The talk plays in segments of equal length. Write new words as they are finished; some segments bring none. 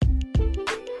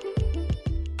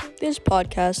this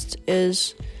podcast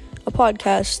is a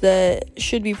podcast that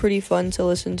should be pretty fun to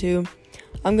listen to.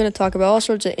 I'm going to talk about all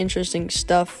sorts of interesting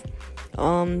stuff.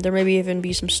 There may even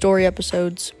be some story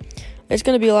episodes. It's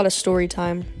going to be a lot of story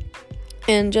time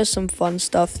and just some fun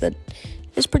stuff that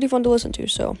is pretty fun to listen to.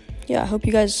 So, yeah, I hope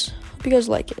you guys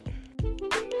like it.